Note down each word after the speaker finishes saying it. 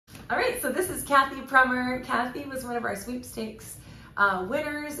All right, so this is Kathy Prummer. Kathy was one of our sweepstakes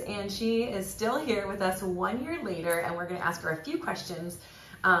winners, and she is still here with us 1 year later, and we're gonna ask her a few questions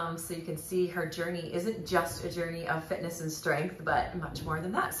so you can see her journey isn't just a journey of fitness and strength, but much more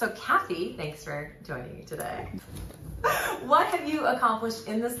than that. So Kathy, thanks for joining me today. What have you accomplished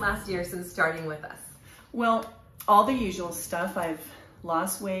in this last year since starting with us? Well, all the usual stuff. I've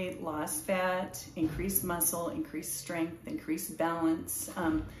lost weight, lost fat, increased muscle, increased strength, increased balance,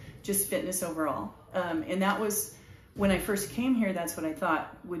 just fitness overall. And that was, when I first came here, that's what I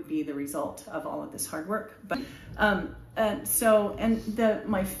thought would be the result of all of this hard work. But my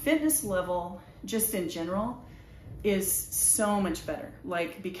fitness level, just in general, is so much better.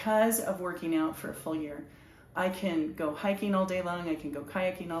 Like, because of working out for a full year, I can go hiking all day long. I can go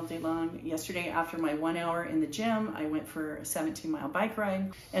kayaking all day long. Yesterday, after my 1 hour in the gym, I went for a 17-mile bike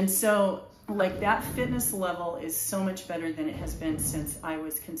ride. And so, like, that fitness level is so much better than it has been since I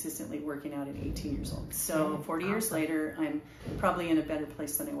was consistently working out at 18 years old. So 40 years later, I'm probably in a better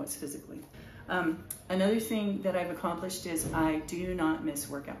place than I was physically. Another thing that I've accomplished is I do not miss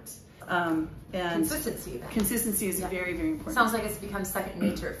workouts. And consistency then. Consistency is very, very important. Sounds like it's become second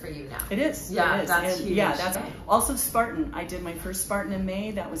nature for you now. It is. Yeah, it is. that's huge. Yeah, that's also Spartan. I did my first Spartan in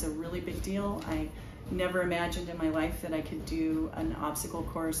May. That was a really big deal. I never imagined in my life that I could do an obstacle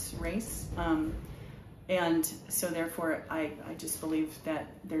course race. And so therefore, I just believe that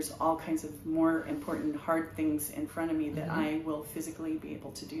there's all kinds of more important hard things in front of me that I will physically be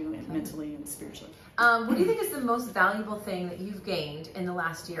able to do, and mentally and spiritually. What do you think is the most valuable thing that you've gained in the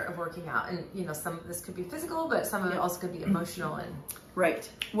last year of working out? And you know, some of this could be physical, but some of it also could be emotional. And right.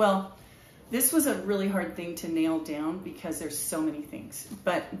 Well, this was a really hard thing to nail down because there's so many things.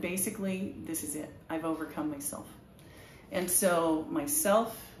 But basically, this is it. I've overcome myself. And so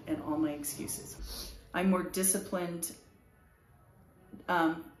myself and all my excuses. I'm more disciplined,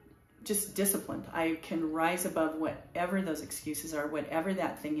 just disciplined. I can rise above whatever those excuses are, whatever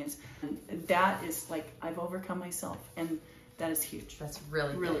that thing is. And that is like, I've overcome myself, and that is huge. That's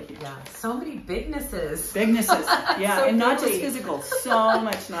really huge. Yeah, so many bignesses. Bignesses, yeah, So and not just big. physical, so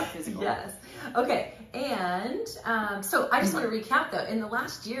much not physical. Yes. Okay, and so I just want to recap though. In the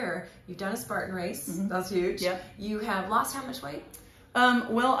last year, you've done a Spartan race. That's huge. Yep. You have lost how much weight?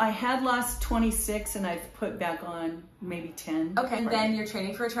 Well, I had lost 26 and I've put back on maybe 10. Okay, and then you're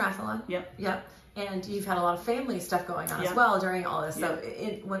training for a triathlon. Yep. Yep. And you've had a lot of family stuff going on as well during all this. So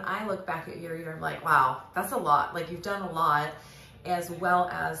when I look back at your year, I'm like, wow, that's a lot. Like, you've done a lot, as well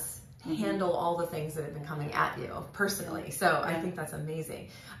as handle all the things that have been coming at you personally. So I think that's amazing.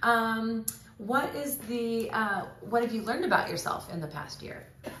 What is what have you learned about yourself in the past year?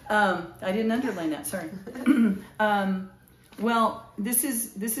 I didn't underline that, sorry. Well, this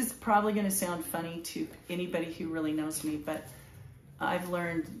is probably going to sound funny to anybody who really knows me, but I've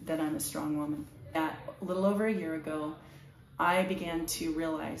learned that I'm a strong woman. That a little over a year ago, I began to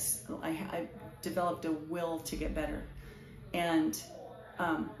realize I developed a will to get better. And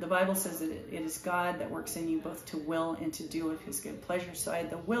the Bible says that it is God that works in you both to will and to do of his good pleasure. So I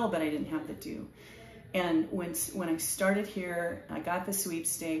had the will, but I didn't have the do. And when I started here, I got the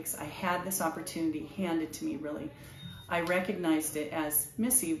sweepstakes, I had this opportunity handed to me, really. I recognized it as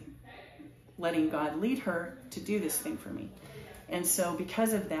Missy letting God lead her to do this thing for me. And so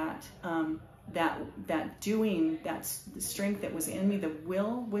because of that, that doing, that's the strength that was in me. The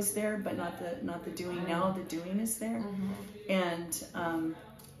will was there, but not the doing. Now the doing is there. And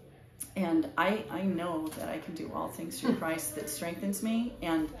I know that I can do all things through Christ that strengthens me.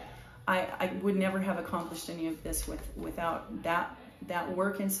 And I would never have accomplished any of this without that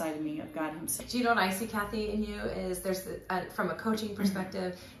work inside of me of God himself. Do you know what I see, Kathy, in you is there's from a coaching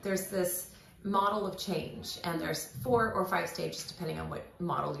perspective, there's this model of change, and there's 4 or 5 stages depending on what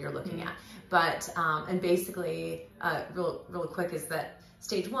model you're looking at. But and basically, real quick, is that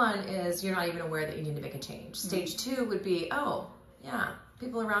stage 1 is you're not even aware that you need to make a change. Stage 2 would be, oh yeah,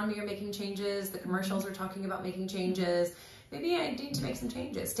 people around me are making changes. The commercials are talking about making changes. Maybe I need to make some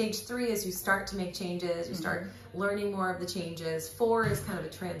changes. Stage 3 is you start to make changes, you start learning more of the changes. 4 is kind of a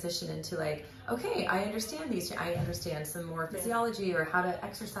transition into like, okay, I understand these. I understand some more physiology or how to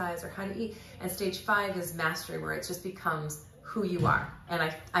exercise or how to eat. And stage 5 is mastery, where it just becomes who you are. And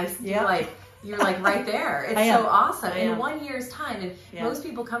I feel like you're like right there. It's so awesome. In 1 year's time, and most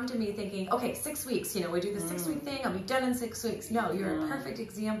people come to me thinking, okay, 6 weeks, we do the 6-week thing, I'll be done in 6 weeks. No, you're a perfect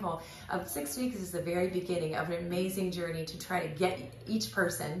example of 6 weeks is the very beginning of an amazing journey to try to get each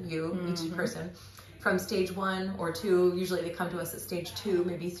person, each person, from stage 1 or 2, usually they come to us at stage 2,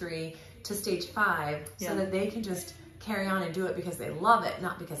 maybe 3, to stage 5, so that they can just carry on and do it because they love it,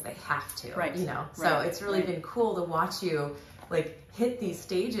 not because they have to, So it's really been cool to watch you like hit these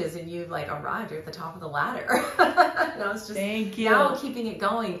stages and you've like arrived, you're at the top of the ladder. No, it's just, thank you. Now keeping it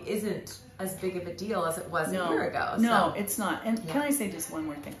going isn't as big of a deal as it was a year ago. No, it's not. And can I say just one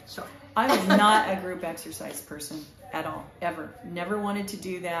more thing? Sure. I was not a group exercise person at all, ever. Never wanted to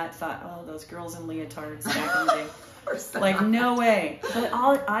do that. Thought, oh, those girls in leotards back in the day. Like, no way. But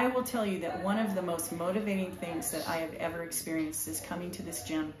I will tell you that one of the most motivating things that I have ever experienced is coming to this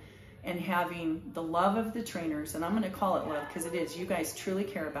gym and having the love of the trainers, and I'm going to call it love because it is. You guys truly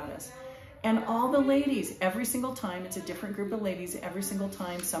care about us. And all the ladies, every single time, it's a different group of ladies every single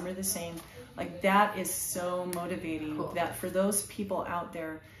time. Some are the same. Like, that is so motivating. Cool. That for those people out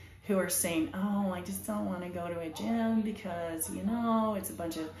there who are saying, oh, I just don't want to go to a gym because, you know, it's a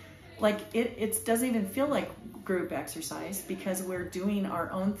bunch of, like, it doesn't even feel like group exercise because we're doing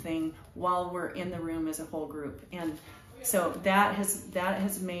our own thing while we're in the room as a whole group. And so that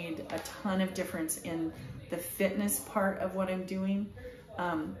has made a ton of difference in the fitness part of what I'm doing.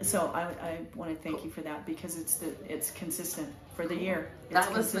 So I want to thank you for that because it's consistent for the year.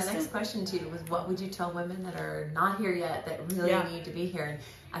 That was my next question to you, was what would you tell women that are not here yet that really need to be here? And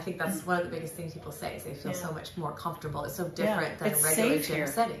I think that's one of the biggest things people say is they feel so much more comfortable. It's so different than a regular gym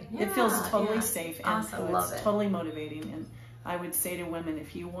setting. It feels totally safe and awesome. Love it's totally motivating. And I would say to women,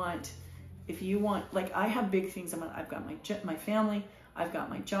 if you want, like, I have big things. I've got my family, I've got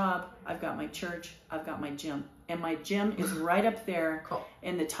my job, I've got my church, I've got my gym. And my gym is right up there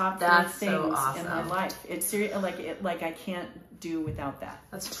in the top 3 things in my life. It's serious, like I can't do without that.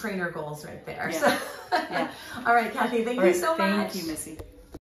 That's trainer goals right there. Yeah. So. All right, Kathy, thank you so much. Thank you, Missy.